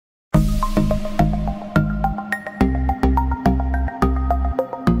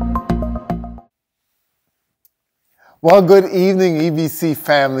Well, good evening, EBC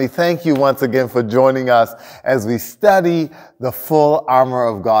family. Thank you once again for joining us as we study the full armor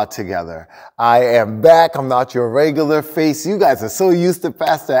of God together. I am back. I'm not your regular face. You guys are so used to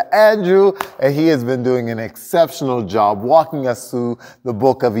Pastor Andrew, and he has been doing an exceptional job walking us through the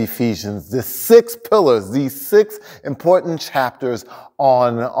book of Ephesians. The 6 pillars, these 6 important chapters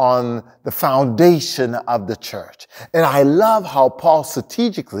on the foundation of the church. And I love how Paul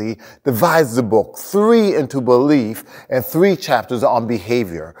strategically divides the book, 3 into belief and 3 chapters on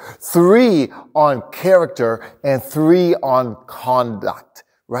behavior, 3 on character and 3 on conduct,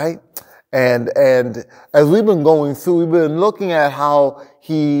 right? And as we've been going through, we've been looking at how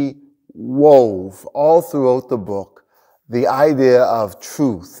he wove all throughout the book the idea of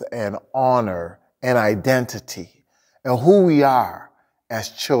truth and honor and identity and who we are as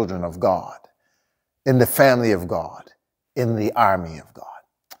children of God, in the family of God, in the army of God.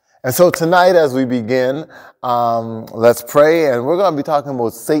 And so tonight as we begin, let's pray, and we're going to be talking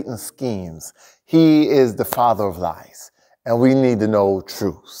about Satan's schemes. He is the father of lies, and we need to know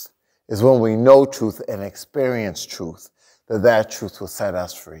truth. It's when we know truth and experience truth that truth will set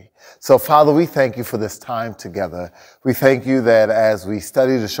us free. So Father, we thank you for this time together. We thank you that as we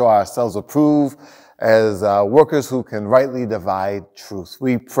study to show ourselves approved, as workers who can rightly divide truth.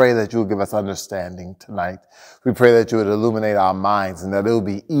 We pray that you will give us understanding tonight. We pray that you would illuminate our minds and that it will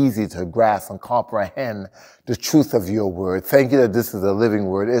be easy to grasp and comprehend the truth of your word. Thank you that this is a living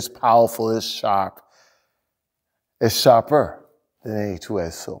word. It's powerful, it's sharp. It's sharper than any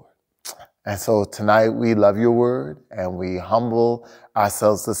two-edged sword. And so tonight we love your word and we humble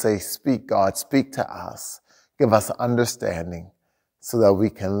ourselves to say, speak, God, speak to us. Give us understanding so that we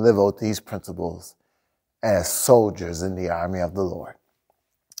can live out these principles as soldiers in the army of the Lord.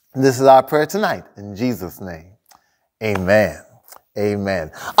 And this is our prayer tonight. In Jesus' name, amen. Amen.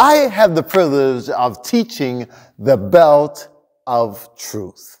 I have the privilege of teaching the belt of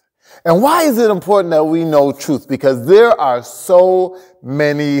truth. And why is it important that we know truth? Because there are so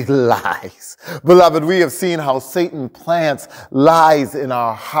many lies. Beloved, we have seen how Satan plants lies in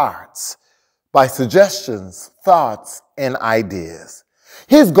our hearts by suggestions, thoughts, and ideas.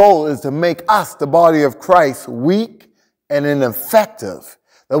 His goal is to make us, the body of Christ, weak and ineffective,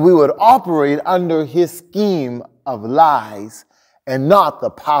 that we would operate under his scheme of lies and not the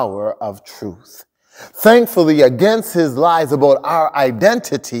power of truth. Thankfully, against his lies about our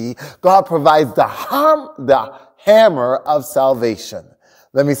identity, God provides the hammer of salvation.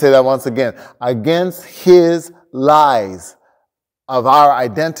 Let me say that once again. Against his lies of our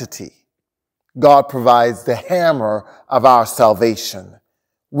identity, God provides the hammer of our salvation.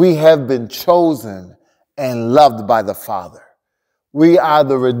 We have been chosen and loved by the Father. We are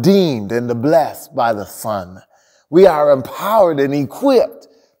the redeemed and the blessed by the Son. We are empowered and equipped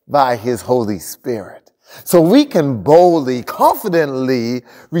by his Holy Spirit. So we can boldly, confidently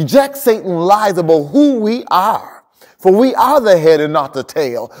reject Satan's lies about who we are. For we are the head and not the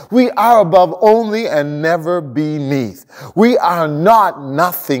tail. We are above only and never beneath. We are not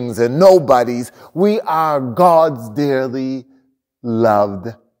nothings and nobodies. We are God's dearly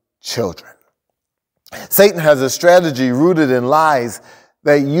loved children. Satan has a strategy rooted in lies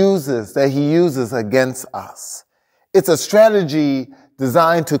that he uses against us. It's a strategy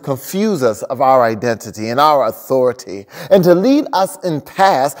designed to confuse us of our identity and our authority and to lead us in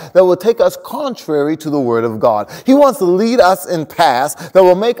paths that will take us contrary to the word of God. He wants to lead us in paths that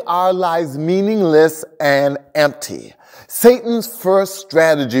will make our lives meaningless and empty. Satan's first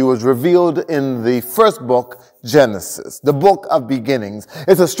strategy was revealed in the first book, Genesis, the book of beginnings.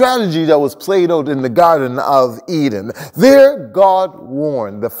 It's a strategy that was played out in the Garden of Eden. There, God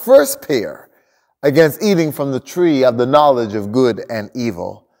warned the first pair against eating from the tree of the knowledge of good and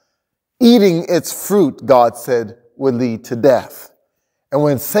evil. Eating its fruit, God said, would lead to death. And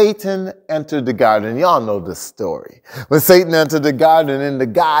when Satan entered the garden, y'all know this story. When Satan entered the garden in the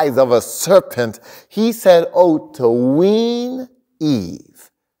guise of a serpent, he set out to wean Eve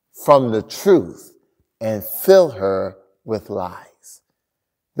from the truth and fill her with lies.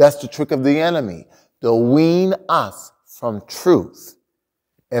 That's the trick of the enemy, to wean us from truth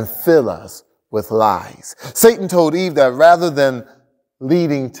and fill us with lies. Satan told Eve that rather than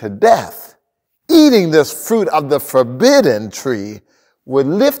leading to death, eating this fruit of the forbidden tree would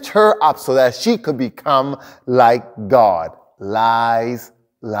lift her up so that she could become like God. Lies,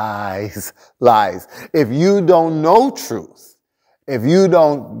 lies, lies. If you don't know truth, if you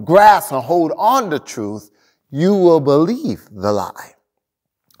don't grasp and hold on to truth, you will believe the lie.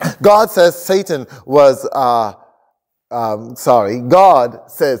 God says Satan was, God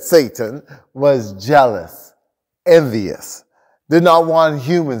said Satan was jealous, envious, did not want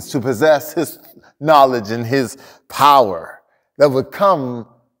humans to possess his knowledge and his power that would come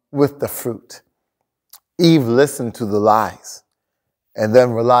with the fruit. Eve listened to the lies and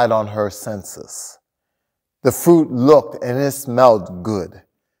then relied on her senses. The fruit looked and it smelled good,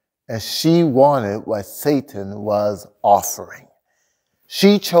 and she wanted what Satan was offering.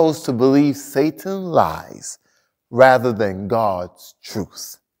 She chose to believe Satan's lies rather than God's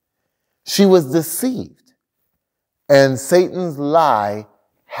truth. She was deceived, and Satan's lie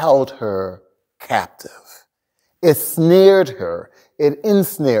held her captive. It snared her. It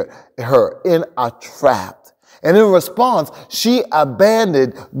ensnared her in a trap. And in response, she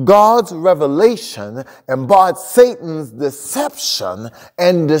abandoned God's revelation and bought Satan's deception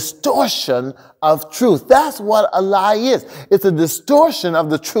and distortion of truth. That's what a lie is. It's a distortion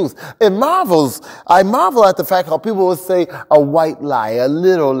of the truth. I marvel at the fact how people would say a white lie, a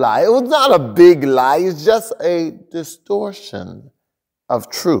little lie. It was not a big lie. It's just a distortion of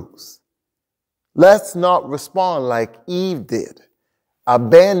truth. Let's not respond like Eve did,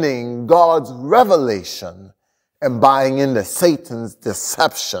 abandoning God's revelation and buying into Satan's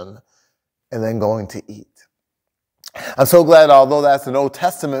deception and then going to eat. I'm so glad, although that's an Old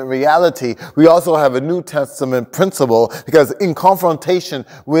Testament reality, we also have a New Testament principle, because in confrontation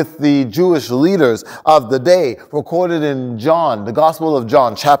with the Jewish leaders of the day, recorded in John, the Gospel of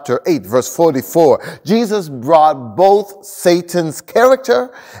John, chapter 8, verse 44, Jesus brought both Satan's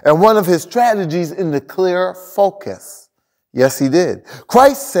character and one of his strategies into clear focus. Yes, he did.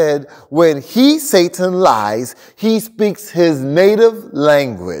 Christ said, when he, Satan, lies, he speaks his native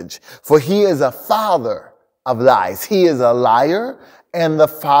language, for he is a father of lies. He is a liar and the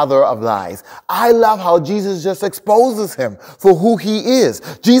father of lies. I love how Jesus just exposes him for who he is.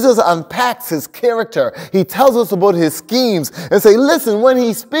 Jesus unpacks his character. He tells us about his schemes and say, listen, when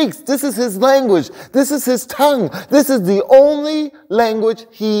he speaks, this is his language. This is his tongue. This is the only language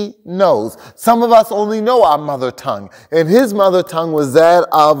he knows. Some of us only know our mother tongue, and his mother tongue was that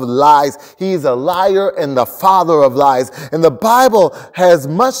of lies. He's a liar and the father of lies. And the Bible has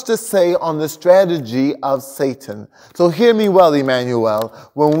much to say on the strategy of Satan. So hear me well, Emmanuel.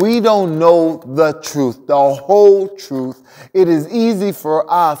 When we don't know the truth, the whole truth, it is easy for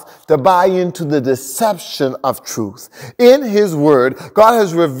us to buy into the deception of truth. In his word, God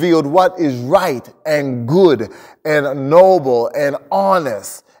has revealed what is right and good and noble and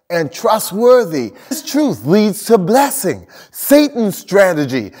honest and trustworthy. This truth leads to blessing. Satan's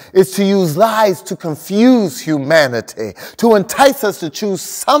strategy is to use lies to confuse humanity, to entice us to choose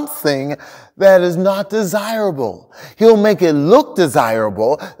something that is not desirable. He'll make it look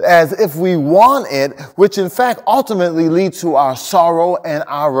desirable as if we want it, which in fact ultimately leads to our sorrow and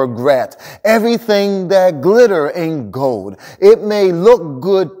our regret. Everything that glitter ain't gold. It may look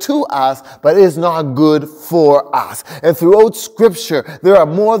good to us, but it's not good for us. And throughout Scripture, there are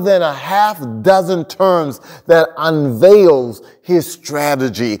more than a half dozen terms that unveils his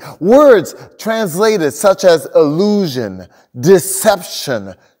strategy. Words translated such as illusion,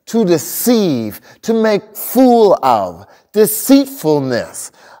 deception, to deceive, to make fool of,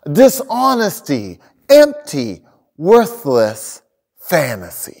 deceitfulness, dishonesty, empty, worthless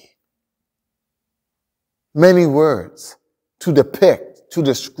fantasy. Many words to depict, to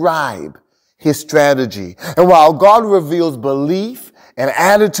describe his strategy. And while God reveals belief and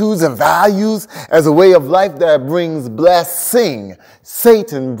attitudes and values as a way of life that brings blessing,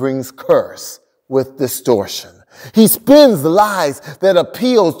 Satan brings curse with distortion. He spins lies that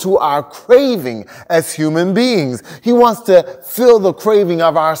appeal to our craving as human beings. He wants to fill the craving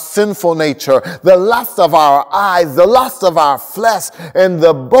of our sinful nature, the lust of our eyes, the lust of our flesh, and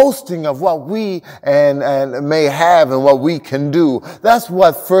the boasting of what we and may have and what we can do. That's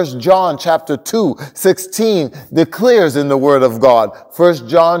what 1 John chapter 2:16 declares in the Word of God. 1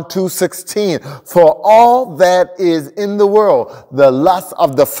 John 2:16, for all that is in the world, the lust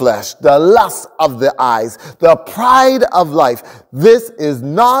of the flesh, the lust of the eyes, the pride of life, this is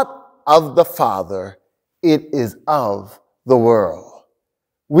not of the Father, it is of the world.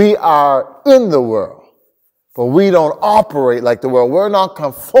 We are in the world, but we don't operate like the world. We're not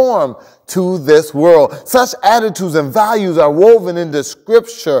conformed to this world. Such attitudes and values are woven into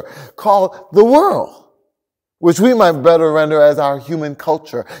Scripture called the world, which we might better render as our human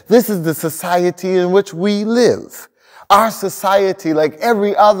culture. This is the society in which we live. Our society, like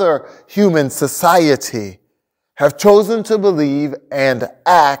every other human society, have chosen to believe and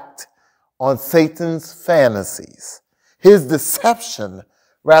act on Satan's fantasies, his deception,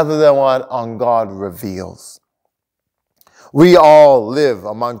 rather than what on God reveals. We all live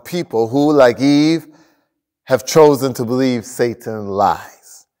among people who, like Eve, have chosen to believe Satan's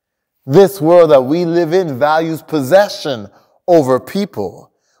lies. This world that we live in values possession over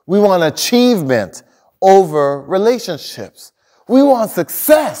people. We want achievement over relationships. We want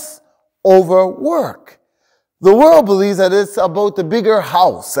success over work. The world believes that it's about the bigger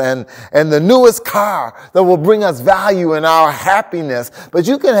house and the newest car that will bring us value and our happiness. But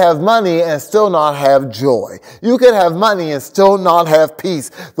you can have money and still not have joy. You can have money and still not have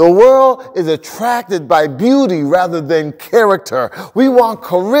peace. The world is attracted by beauty rather than character. We want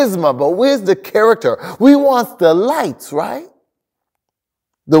charisma, but where's the character? We want the lights, right?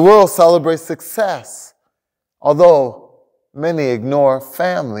 The world celebrates success, although many ignore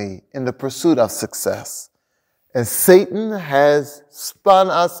family in the pursuit of success. And Satan has spun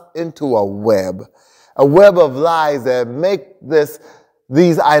us into a web of lies that make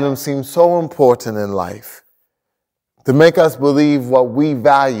these items seem so important in life, to make us believe what we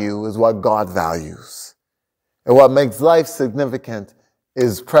value is what God values. And what makes life significant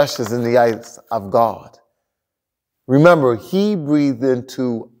is precious in the eyes of God. Remember, He breathed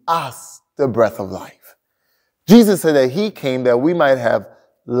into us the breath of life. Jesus said that He came that we might have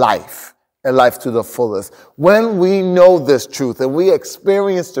life, and life to the fullest. When we know this truth and we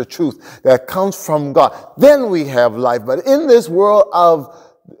experience the truth that comes from God, then we have life. But in this world of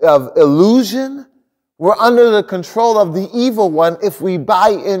illusion, we're under the control of the evil one if we buy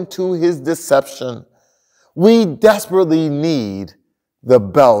into his deception. We desperately need the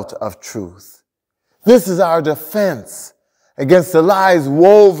belt of truth. This is our defense against the lies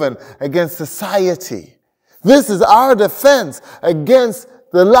woven against society. This is our defense against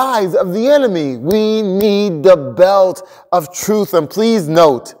the lies of the enemy. We need the belt of truth. And please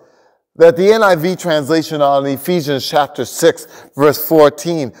note that the NIV translation on Ephesians chapter 6, verse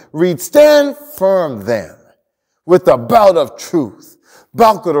 14 reads, "Stand firm then with the belt of truth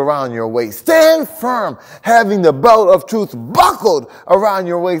buckled around your waist." Stand firm, having the belt of truth buckled around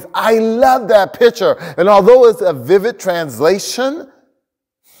your waist. I love that picture. And although it's a vivid translation,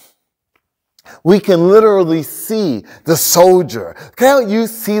 we can literally see the soldier. Can't you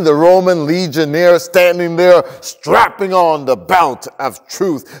see the Roman legionnaire standing there strapping on the belt of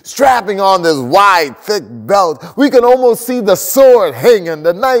truth, strapping on this wide, thick belt? We can almost see the sword hanging,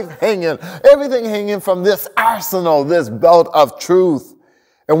 the knife hanging, everything hanging from this arsenal, this belt of truth.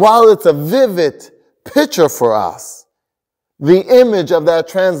 And while it's a vivid picture for us, the image of that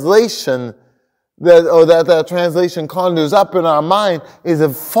translation that translation conjures up in our mind is a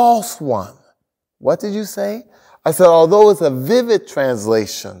false one. What did you say? I said, although it's a vivid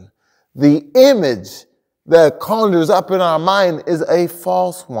translation, the image that conjures up in our mind is a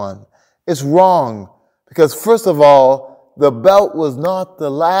false one. It's wrong because, first of all, the belt was not the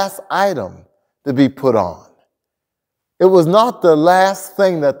last item to be put on. It was not the last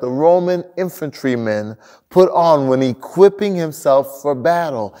thing that the Roman infantryman put on when equipping himself for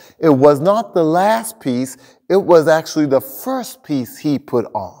battle. It was not the last piece. It was actually the first piece he put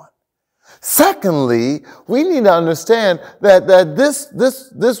on. Secondly, we need to understand that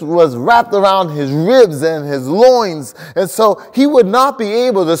this was wrapped around his ribs and his loins. And so he would not be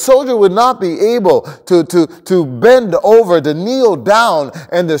able, the soldier would not be able to bend over, to kneel down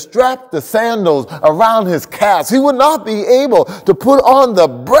and to strap the sandals around his calves. He would not be able to put on the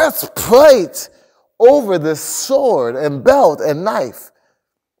breastplate over the sword and belt and knife.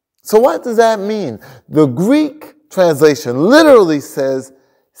 So what does that mean? The Greek translation literally says,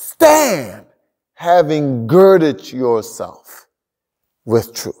 "Stand, having girded yourself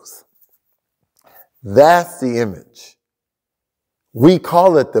with truth." That's the image. We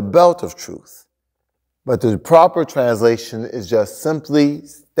call it the belt of truth, but the proper translation is just simply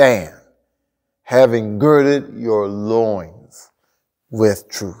 "stand, having girded your loins with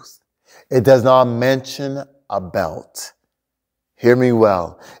truth." It does not mention a belt. Hear me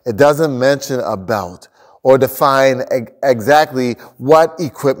well. It doesn't mention a belt or define exactly what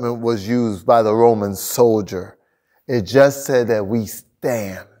equipment was used by the Roman soldier. It just said that we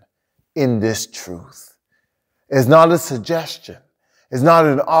stand in this truth. It's not a suggestion. It's not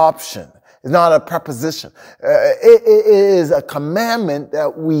an option. It's not a preposition. It is a commandment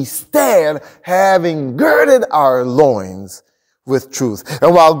that we stand having girded our loins with truth.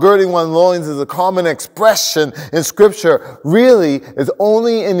 And while girding one's loins is a common expression in Scripture, really is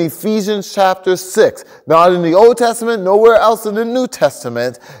only in Ephesians chapter 6. Not in the Old Testament, nowhere else in the New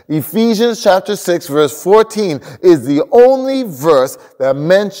Testament. Ephesians chapter 6, verse 14 is the only verse that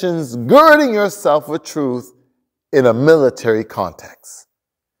mentions girding yourself with truth in a military context,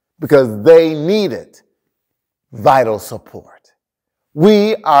 because they needed vital support.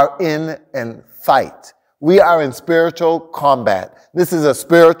 We are in a fight. We are in spiritual combat. This is a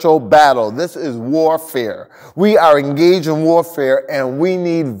spiritual battle. This is warfare. We are engaged in warfare and we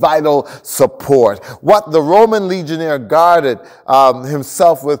need vital support. What the Roman legionnaire guarded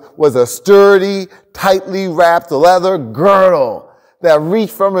himself with was a sturdy, tightly wrapped leather girdle that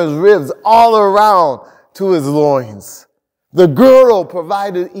reached from his ribs all around to his loins. The girdle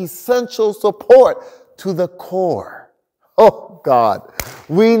provided essential support to the core. Oh God,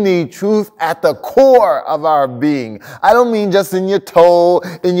 we need truth at the core of our being. I don't mean just in your toe,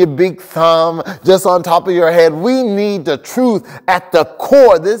 in your big thumb, just on top of your head. We need the truth at the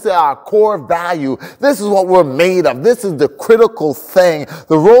core. This is our core value. This is what we're made of. This is the critical thing.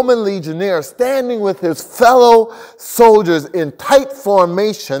 The Roman legionnaire, standing with his fellow soldiers in tight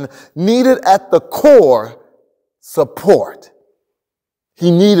formation, needed at the core support.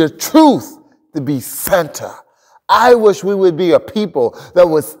 He needed truth to be center. I wish we would be a people that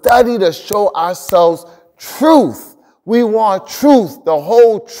would study to show ourselves truth. We want truth, the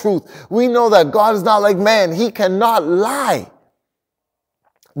whole truth. We know that God is not like man. He cannot lie.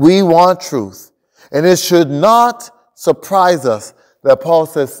 We want truth. And it should not surprise us that Paul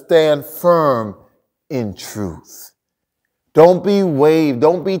says, stand firm in truth. Don't be waved.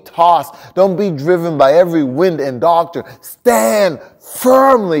 Don't be tossed. Don't be driven by every wind and doctrine. Stand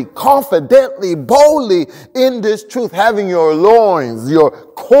firmly, confidently, boldly in this truth, having your loins, your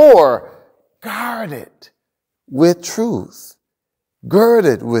core guarded with truth.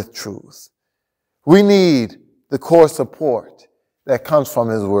 Girded with truth. We need the core support that comes from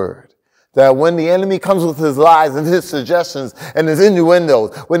his word. That when the enemy comes with his lies and his suggestions and his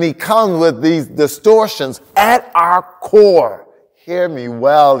innuendos, when he comes with these distortions at our core, hear me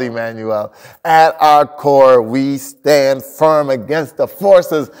well, Emmanuel, at our core we stand firm against the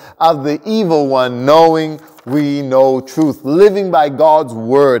forces of the evil one, knowing we know truth. Living by God's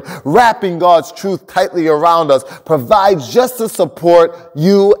word, wrapping God's truth tightly around us provides just the support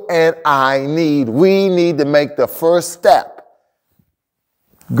you and I need. We need to make the first step.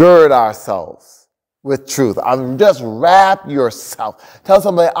 Gird ourselves with truth. Just wrap yourself. Tell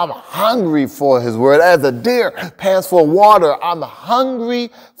somebody, I'm hungry for his word. As a deer pants for water, I'm hungry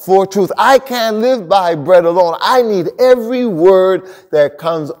for truth. I can't live by bread alone. I need every word that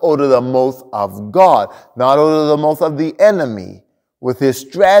comes out of the mouth of God, not out of the mouth of the enemy. With his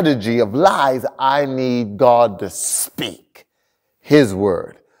strategy of lies, I need God to speak his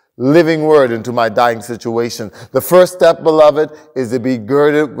word. Living word into my dying situation. The first step, beloved, is to be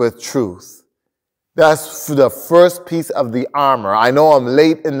girded with truth. That's the first piece of the armor. I know I'm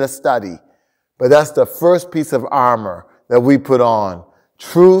late in the study, but that's the first piece of armor that we put on.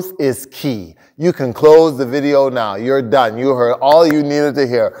 Truth is key. You can close the video now. You're done. You heard all you needed to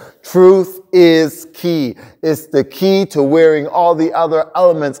hear. Truth is key. It's the key to wearing all the other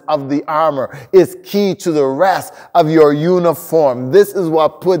elements of the armor. It's key to the rest of your uniform. This is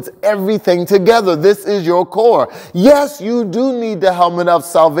what puts everything together. This is your core. Yes, you do need the helmet of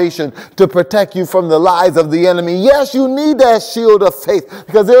salvation to protect you from the lies of the enemy. Yes, you need that shield of faith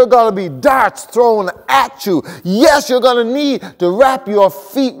because there are going to be darts thrown at you. Yes, you're going to need to wrap your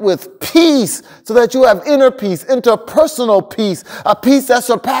feet with peace so that you have inner peace, interpersonal peace, a peace that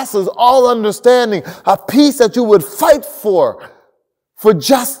surpasses all understanding, a peace that you would fight for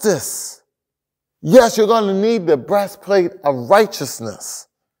justice. Yes, you're going to need the breastplate of righteousness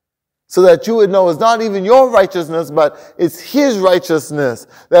so that you would know it's not even your righteousness, but it's his righteousness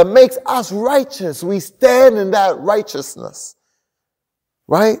that makes us righteous. We stand in that righteousness,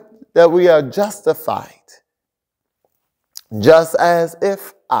 right? That we are justified. Just as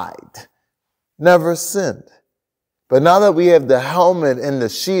if I'd never sinned. But now that we have the helmet and the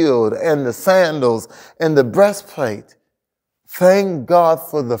shield and the sandals and the breastplate, thank God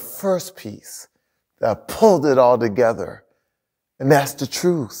for the first piece that pulled it all together. And that's the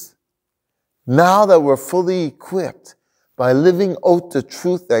truth. Now that we're fully equipped by living out the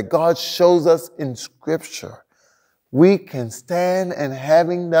truth that God shows us in Scripture, we can stand, and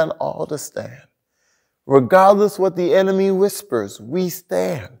having done all to stand. Regardless what the enemy whispers, we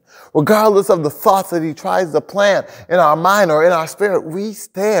stand. Regardless of the thoughts that he tries to plant in our mind or in our spirit, we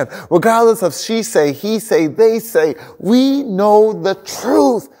stand. Regardless of she say, he say, they say, we know the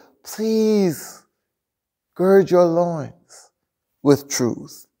truth. Please gird your loins with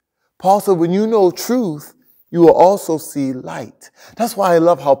truth. Paul said, when you know truth, you will also see light. That's why I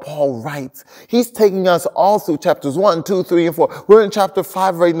love how Paul writes. He's taking us all through chapters 1, 2, 3, and 4. We're in chapter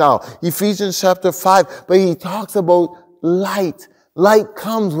 5 right now, Ephesians chapter 5, but he talks about light. Light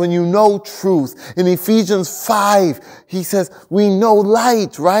comes when you know truth. In Ephesians 5, he says, we know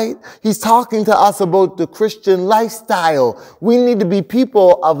light, right? He's talking to us about the Christian lifestyle. We need to be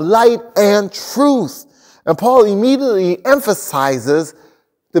people of light and truth. And Paul immediately emphasizes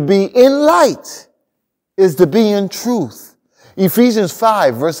to be in light is to be in truth. Ephesians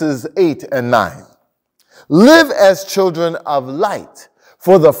 5, verses 8 and 9. Live as children of light,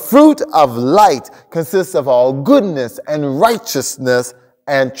 for the fruit of light consists of all goodness and righteousness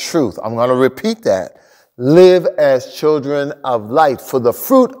and truth. I'm going to repeat that. Live as children of light, for the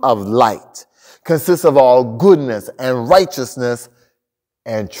fruit of light consists of all goodness and righteousness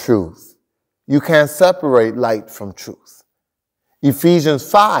and truth. You can't separate light from truth. Ephesians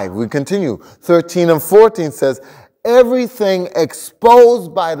 5, we continue, 13 and 14 says, everything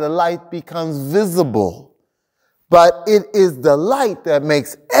exposed by the light becomes visible, but it is the light that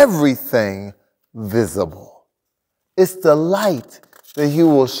makes everything visible. It's the light that he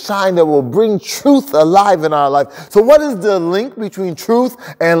will shine, that will bring truth alive in our life. So what is the link between truth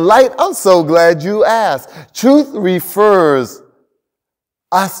and light? I'm so glad you asked. Truth refers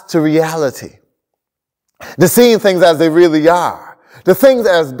us to reality, to seeing things as they really are, the things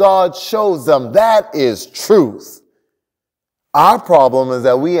as God shows them. That is truth. Our problem is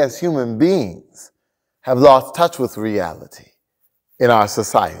that we as human beings have lost touch with reality in our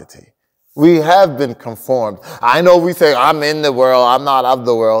society. We have been conformed. I know we say, I'm in the world, I'm not of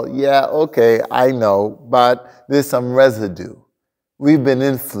the world. Yeah, okay, I know, but there's some residue. We've been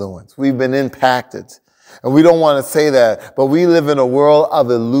influenced. We've been impacted. And we don't want to say that, but we live in a world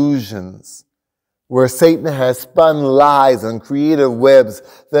of illusions where Satan has spun lies and created webs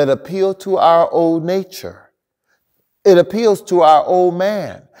that appeal to our old nature. It appeals to our old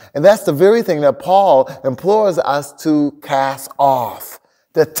man. And that's the very thing that Paul implores us to cast off.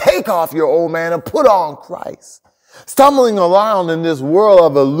 To take off your old man and put on Christ. Stumbling around in this world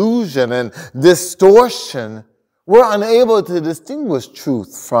of illusion and distortion, we're unable to distinguish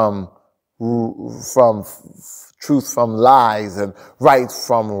truth from lies and right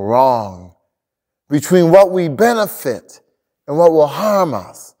from wrong, between what we benefit and what will harm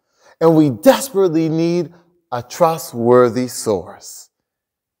us. And we desperately need a trustworthy source.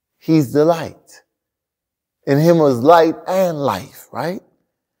 He's the light. In him was light and life, right?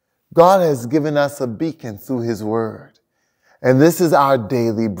 God has given us a beacon through his word. And this is our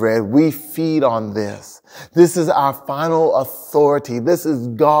daily bread. We feed on this. This is our final authority. This is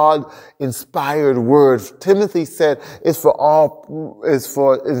God-inspired word. Timothy said it's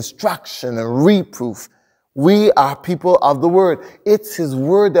for instruction and reproof. We are people of the word. It's his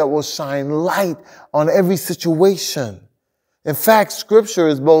word that will shine light on every situation. In fact, scripture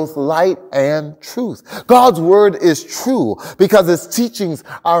is both light and truth. God's word is true because his teachings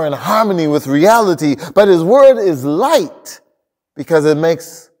are in harmony with reality, but his word is light because it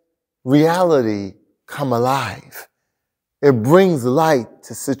makes reality come alive. It brings light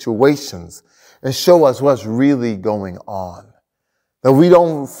to situations and show us what's really going on. That we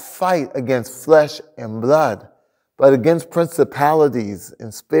don't fight against flesh and blood, but against principalities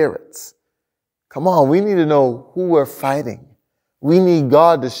and spirits. Come on, we need to know who we're fighting. We need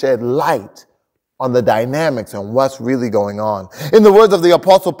God to shed light on the dynamics and what's really going on. In the words of the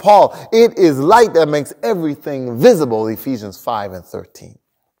Apostle Paul, it is light that makes everything visible, Ephesians 5 and 13.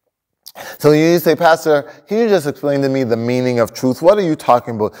 So you say, Pastor, can you just explain to me the meaning of truth? What are you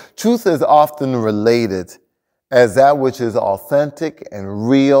talking about? Truth is often related as that which is authentic and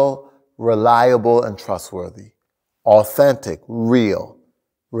real, reliable, and trustworthy. Authentic, real,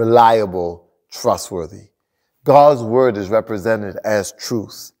 reliable, trustworthy. God's word is represented as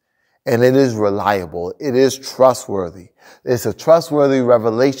truth, and it is reliable. It is trustworthy. It's a trustworthy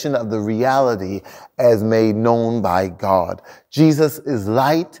revelation of the reality as made known by God. Jesus is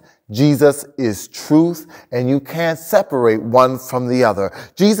light. Jesus is truth, and you can't separate one from the other.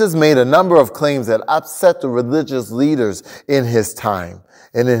 Jesus made a number of claims that upset the religious leaders in his time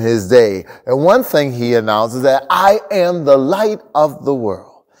and in his day. And one thing he announced is that I am the light of the world.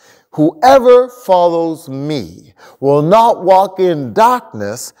 Whoever follows me will not walk in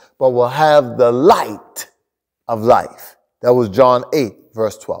darkness, but will have the light of life. That was John 8,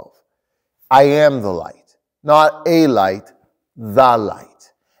 verse 12. I am the light, not a light, the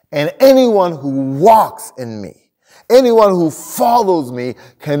light. And anyone who walks in me, anyone who follows me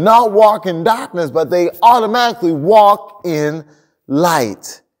cannot walk in darkness, but they automatically walk in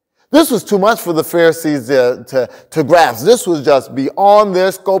light. This was too much for the Pharisees to grasp. This was just beyond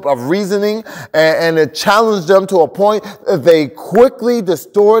their scope of reasoning, and it challenged them to a point that they quickly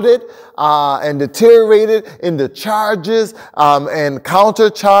distorted and deteriorated into charges and counter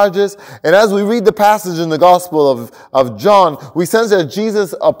charges. And as we read the passage in the Gospel of John, we sense that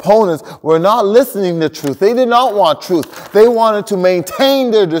Jesus' opponents were not listening to truth. They did not want truth. They wanted to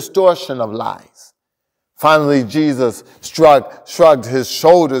maintain their distortion of lies. Finally, Jesus shrugged his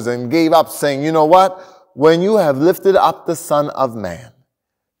shoulders and gave up, saying, you know what? when you have lifted up the Son of Man,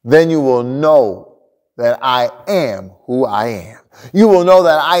 then you will know that I am who I am. You will know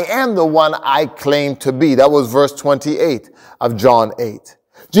that I am the one I claim to be. That was verse 28 of John 8.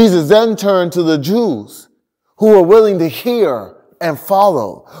 Jesus then turned to the Jews who were willing to hear and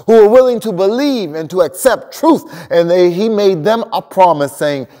follow, who were willing to believe and to accept truth. And he made them a promise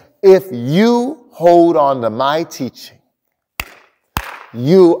saying, if you hold on to my teaching,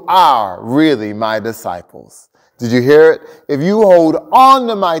 you are really my disciples. Did you hear it? If you hold on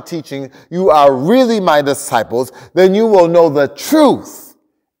to my teaching, you are really my disciples, then you will know the truth,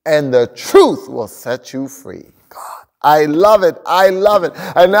 and the truth will set you free. God, I love it. I love it.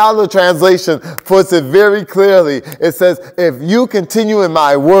 And now the translation puts it very clearly. It says, if you continue in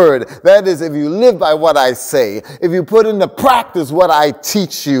my word, that is, if you live by what I say, if you put into practice what I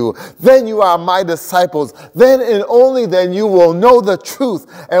teach you, then you are my disciples. Then and only then you will know the truth.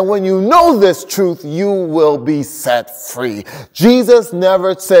 And when you know this truth, you will be set free. Jesus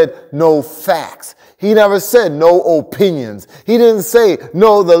never said no facts. He never said no opinions. He didn't say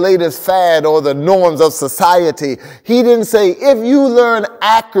no the latest fad or the norms of society. He didn't say if you learn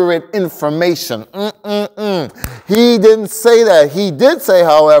accurate information. He didn't say that. He did say,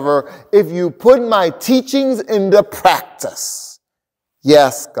 however, if you put my teachings into practice,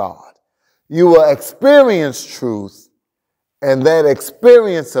 yes, God, you will experience truth, and that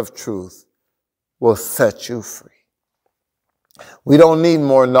experience of truth will set you free. We don't need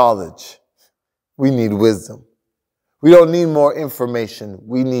more knowledge. We need wisdom. We don't need more information.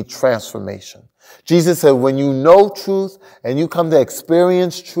 We need transformation. Jesus said, when you know truth and you come to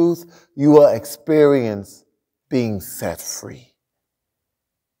experience truth, you will experience being set free.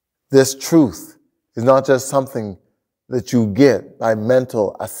 This truth is not just something that you get by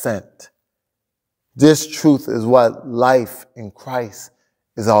mental assent. This truth is what life in Christ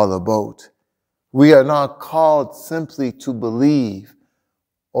is all about. We are not called simply to believe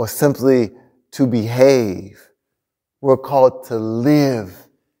or simply to behave. We're called to live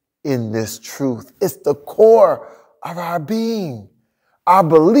in this truth. It's the core of our being. Our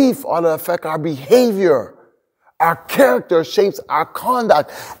belief ought to affect our behavior. Our character shapes our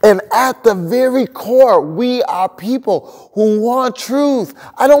conduct. And at the very core, we are people who want truth.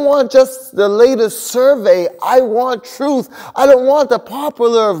 I don't want just the latest survey. I want truth. I don't want the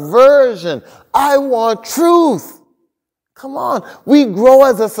popular version. I want truth. Come on, we grow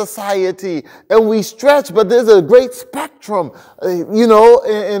as a society and we stretch, but there's a great spectrum,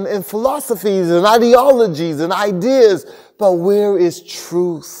 in philosophies and ideologies and ideas. But where is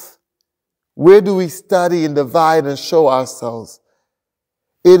truth? Where do we study and divide and show ourselves?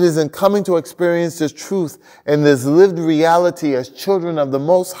 It is in coming to experience this truth and this lived reality as children of the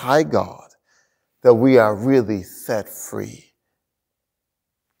Most High God that we are really set free.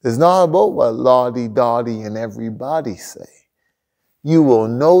 It's not about what Lottie-Dottie and everybody say. You will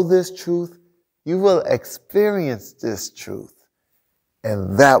know this truth. You will experience this truth.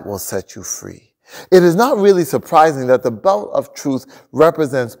 And that will set you free. It is not really surprising that the belt of truth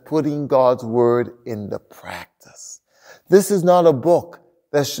represents putting God's word into practice. This is not a book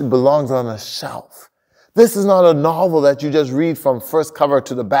that belongs on a shelf. This is not a novel that you just read from first cover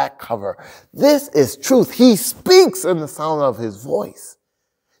to the back cover. This is truth. He speaks in the sound of his voice.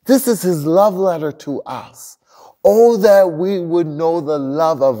 This is his love letter to us. Oh, that we would know the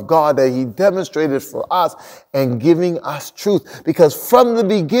love of God that he demonstrated for us and giving us truth. Because from the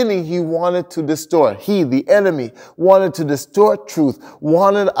beginning, he wanted to distort. He, the enemy, wanted to distort truth,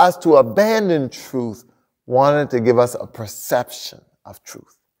 wanted us to abandon truth, wanted to give us a perception of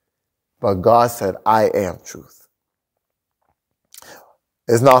truth. But God said, I am truth.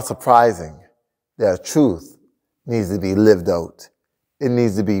 It's not surprising that truth needs to be lived out. It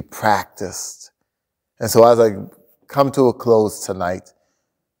needs to be practiced. And so as I come to a close tonight,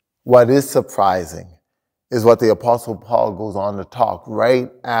 what is surprising is what the Apostle Paul goes on to talk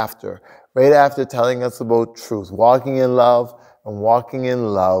right after telling us about truth, walking in love and walking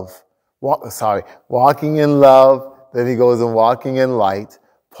in love. Walking in love, then he goes and walking in light.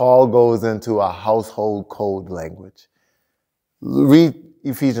 Paul goes into a household code language. Read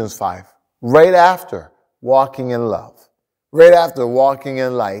Ephesians 5. Right after walking in love. Right after walking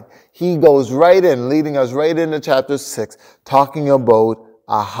in light, he goes right in, leading us right into chapter 6, talking about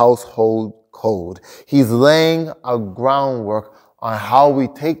a household code. He's laying a groundwork on how we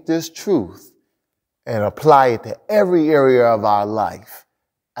take this truth and apply it to every area of our life,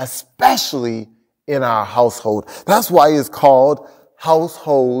 especially in our household. That's why it's called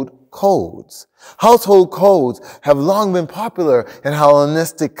household codes. Household codes have long been popular in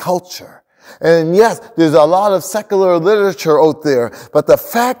Hellenistic culture. And yes, there's a lot of secular literature out there, but the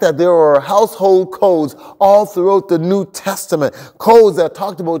fact that there are household codes all throughout the New Testament, codes that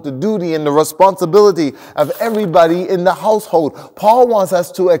talked about the duty and the responsibility of everybody in the household. Paul wants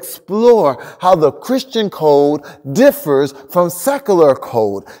us to explore how the Christian code differs from secular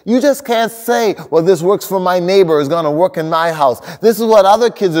code. You just can't say, well, this works for my neighbor, it's going to work in my house. This is what other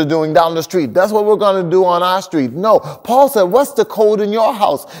kids are doing down the street. That's what we're going to do on our street. No, Paul said, what's the code in your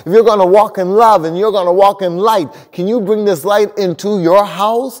house? If you're going to walk in love and you're going to walk in light, can you bring this light into your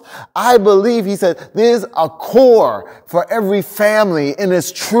house? I believe, he said, there's a core for every family in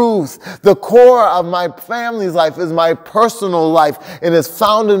its truth. The core of my family's life is my personal life, and it's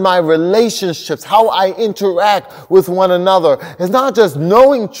found in my relationships, how I interact with one another. It's not just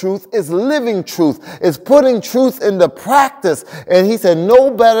knowing truth, it's living truth. It's putting truth into practice. And he said,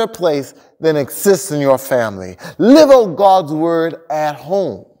 no better place than exists in your family. Live out God's word at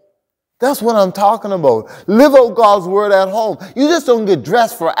home. That's what I'm talking about. Live out God's word at home. You just don't get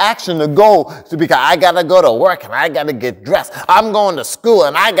dressed for action to go to, because I got to go to work and I got to get dressed. I'm going to school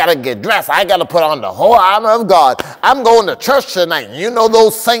and I got to get dressed. I got to put on the whole armor of God. I'm going to church tonight. You know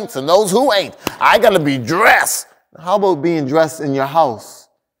those saints and those who ain't. I got to be dressed. How about being dressed in your house?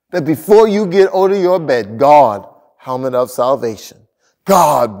 That before you get out of your bed, God, helmet of salvation.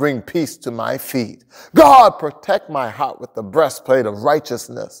 God, bring peace to my feet. God, protect my heart with the breastplate of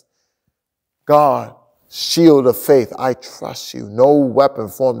righteousness. God, shield of faith, I trust you. No weapon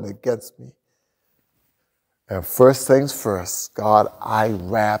formed against me. And first things first, God, I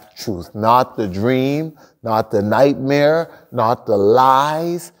wrap truth. Not the dream, not the nightmare, not the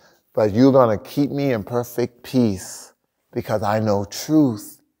lies, but you're going to keep me in perfect peace because I know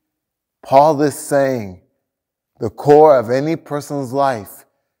truth. Paul is saying the core of any person's life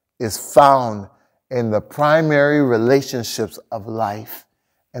is found in the primary relationships of life.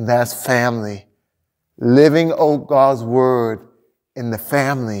 And that's family. Living out God's word in the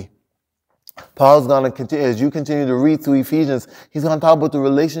family. Paul's going to continue, as you continue to read through Ephesians, he's going to talk about the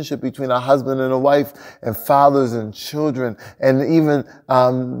relationship between a husband and a wife and fathers and children and even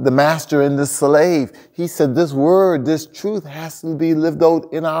the master and the slave. He said this word, this truth has to be lived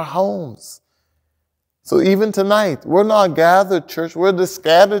out in our homes. So even tonight, we're not gathered church, we're the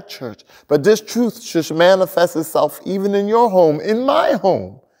scattered church. But this truth should manifest itself even in your home, in my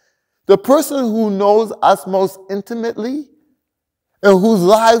home. The person who knows us most intimately and whose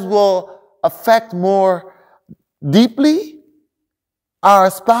lives will affect more deeply are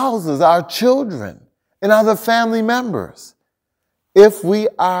our spouses, our children, and other family members. If we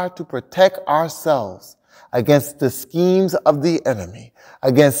are to protect ourselves against the schemes of the enemy,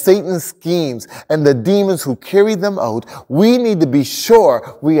 against Satan's schemes and the demons who carry them out, we need to be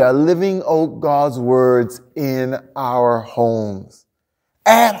sure we are living out God's words in our homes.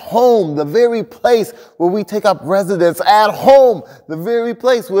 At home, the very place where we take up residence. At home, the very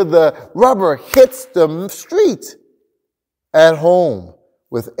place where the rubber hits the street. At home,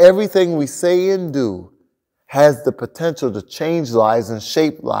 with everything we say and do, has the potential to change lives and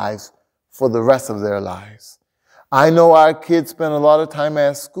shape lives for the rest of their lives. I know our kids spend a lot of time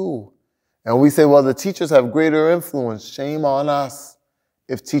at school, and we say, well, the teachers have greater influence. Shame on us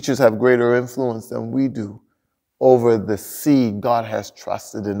if teachers have greater influence than we do over the seed God has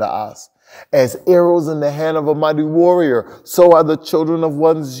trusted into us. As arrows in the hand of a mighty warrior, so are the children of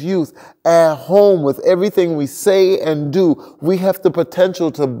one's youth. At home, with everything we say and do, we have the potential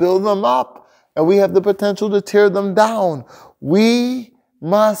to build them up, and we have the potential to tear them down. We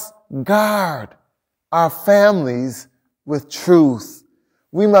must guard our families with truth.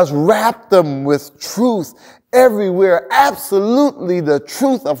 We must wrap them with truth everywhere, absolutely the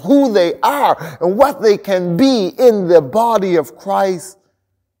truth of who they are and what they can be in the body of Christ.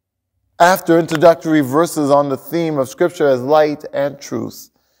 After introductory verses on the theme of Scripture as light and truth,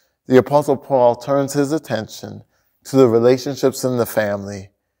 the Apostle Paul turns his attention to the relationships in the family.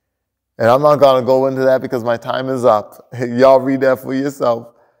 And I'm not going to go into that because my time is up. Y'all read that for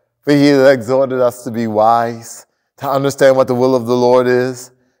yourself. But he exhorted us to be wise, to understand what the will of the Lord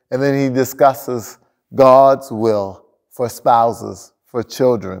is. And then he discusses God's will for spouses, for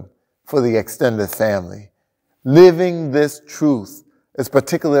children, for the extended family. Living this truth is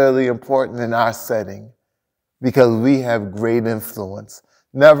particularly important in our setting because we have great influence.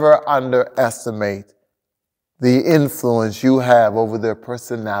 Never underestimate the influence you have over their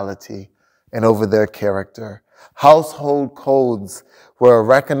personality and over their character. Household codes were a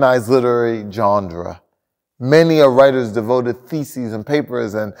recognized literary genre. Many are writers devoted theses and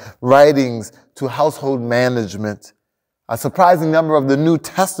papers and writings to household management. A surprising number of the New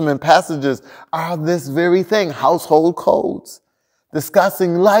Testament passages are this very thing, household codes.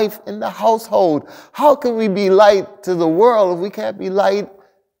 discussing life in the household. How can we be light to the world if we can't be light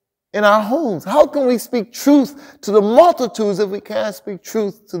in our homes? How can we speak truth to the multitudes if we can't speak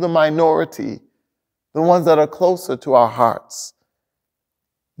truth to the minority, the ones that are closer to our hearts?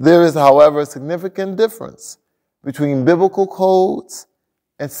 There is, however, a significant difference between biblical codes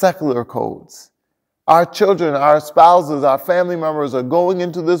and secular codes. Our children, our spouses, our family members are going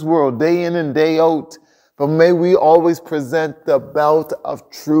into this world day in and day out, but may we always present the belt of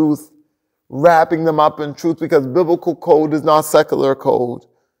truth, wrapping them up in truth, because biblical code is not secular code.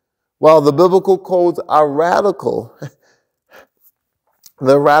 While the biblical codes are radical,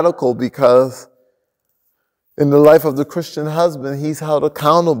 they're radical because in the life of the Christian husband, he's held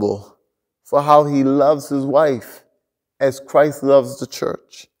accountable for how he loves his wife as Christ loves the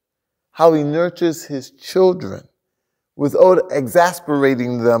church, how he nurtures his children without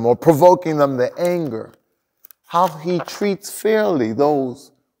exasperating them or provoking them to anger, how he treats fairly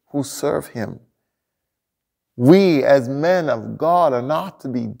those who serve him. We as men of God are not to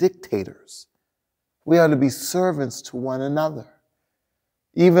be dictators. We are to be servants to one another.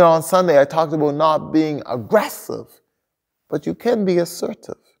 Even on Sunday, I talked about not being aggressive, but you can be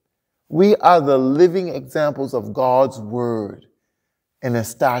assertive. We are the living examples of God's word, and it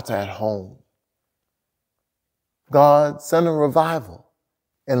starts at home. God, send a revival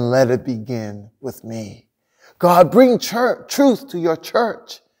and let it begin with me. God, bring truth to your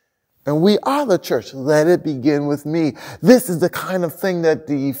church, and we are the church. Let it begin with me. This is the kind of thing that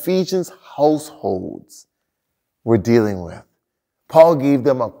the Ephesians households were dealing with. Paul gave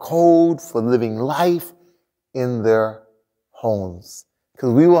them a code for living life in their homes,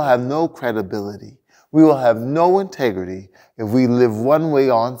 because we will have no credibility. We will have no integrity if we live one way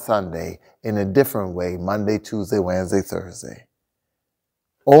on Sunday in a different way Monday, Tuesday, Wednesday, Thursday.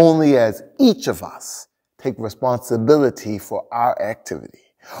 Only as each of us take responsibility for our activity,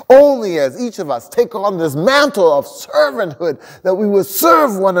 only as each of us take on this mantle of servanthood, that we will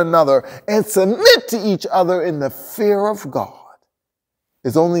serve one another and submit to each other in the fear of God,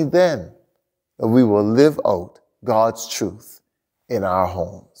 it's only then that we will live out God's truth in our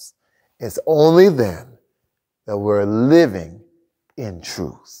homes. It's only then that we're living in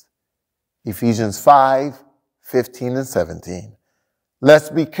truth. Ephesians 5:15 and 17.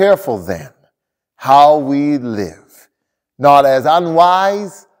 Let's be careful then how we live, not as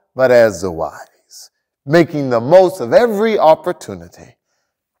unwise, but as the wise, making the most of every opportunity,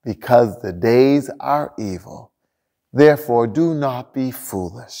 because the days are evil. Therefore, do not be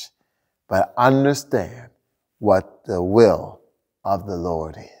foolish, but understand what the will of the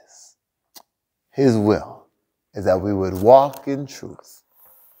Lord is. His will is that we would walk in truth,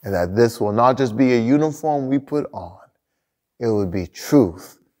 and that this will not just be a uniform we put on. It would be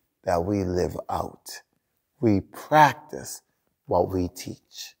truth that we live out. We practice what we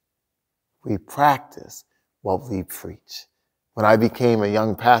teach. We practice what we preach. When I became a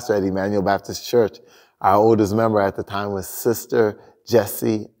young pastor at Emmanuel Baptist Church, our oldest member at the time was Sister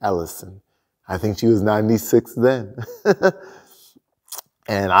Jessie Ellison. I think she was 96 then.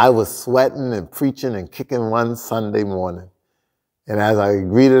 And I was sweating and preaching and kicking one Sunday morning. And as I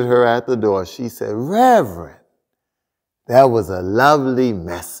greeted her at the door, she said, "Reverend, that was a lovely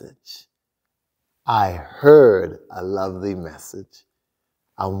message." I heard a lovely message.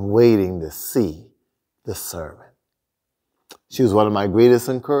 I'm waiting to see the sermon. She was one of my greatest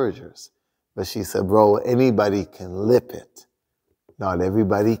encouragers. But she said, "Bro, anybody can lip it. Not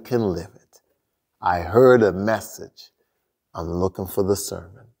everybody can live it. I heard a message. I'm looking for the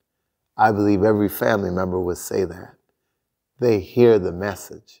sermon." I believe every family member would say that. They hear the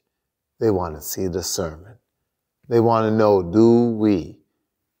message. They want to see the sermon. They want to know, do we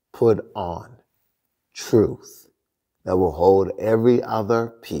put on truth that will hold every other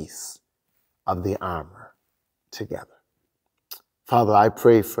piece of the armor together? Father, I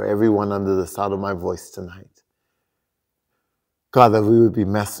pray for everyone under the sound of my voice tonight. God, that we would be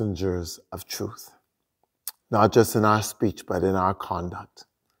messengers of truth, not just in our speech, but in our conduct,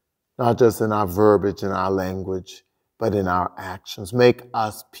 not just in our verbiage and our language, but in our actions. Make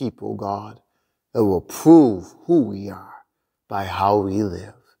us people, God, that will prove who we are by how we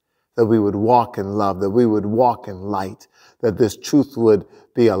live, that we would walk in love, that we would walk in light, that this truth would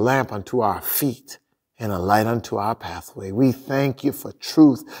be a lamp unto our feet and a light unto our pathway. We thank you for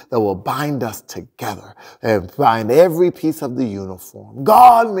truth that will bind us together and bind every piece of the uniform.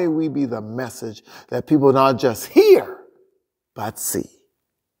 God, may we be the message that people not just hear, but see.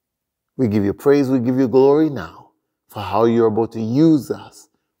 We give you praise, we give you glory now for how you're about to use us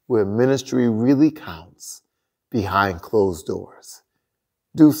where ministry really counts, behind closed doors.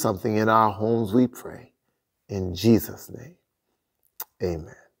 Do something in our homes, we pray. In Jesus' name,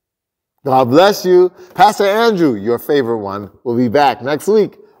 Amen. God bless you. Pastor Andrew, your favorite one, will be back next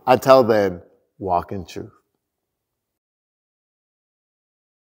week. Until then, walk in truth.